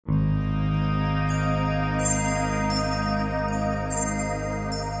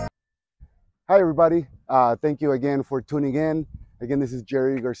Hi, everybody. Thank you again for tuning in. Again, this is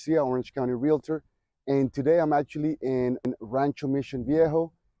Jiry Garcia, Orange County Realtor. And today I'm actually in Rancho Mission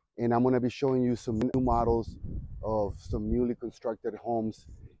Viejo, and I'm going to be showing you some new models of some newly constructed homes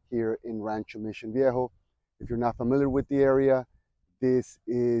here in Rancho Mission Viejo. If you're not familiar with the area, this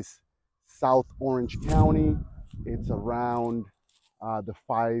is South Orange County. It's around the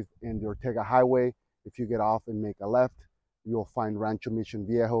 5 and the Ortega Highway. If you get off and make a left, you'll find Rancho Mission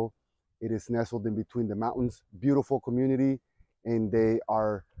Viejo. It is nestled in between the mountains. Beautiful community, and they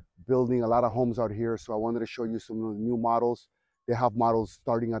are building a lot of homes out here. So I wanted to show you some of the new models. They have models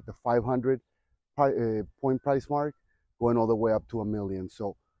starting at the 500 point price mark, going all the way up to $1 million.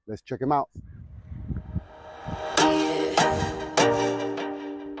 So let's check them out.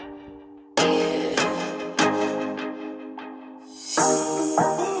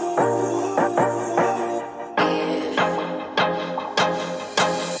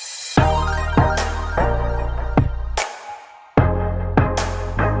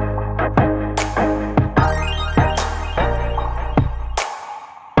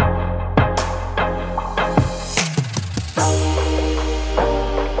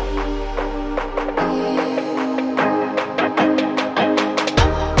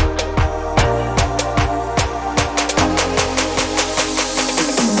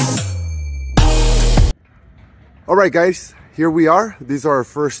 All right, guys, here we are. These are our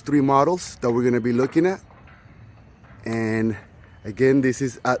first 3 models that we're going to be looking at. And again, this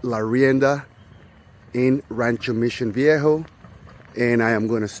is at La Rienda in Rancho Mission Viejo. And I am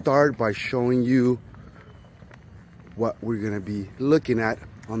going to start by showing you what we're going to be looking at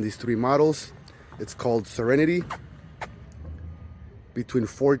on these 3 models. It's called Serenity, between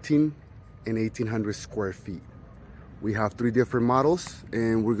 14 and 1,800 square feet. We have 3 different models,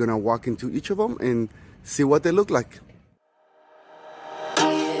 and we're going to walk into each of them and see what they look like.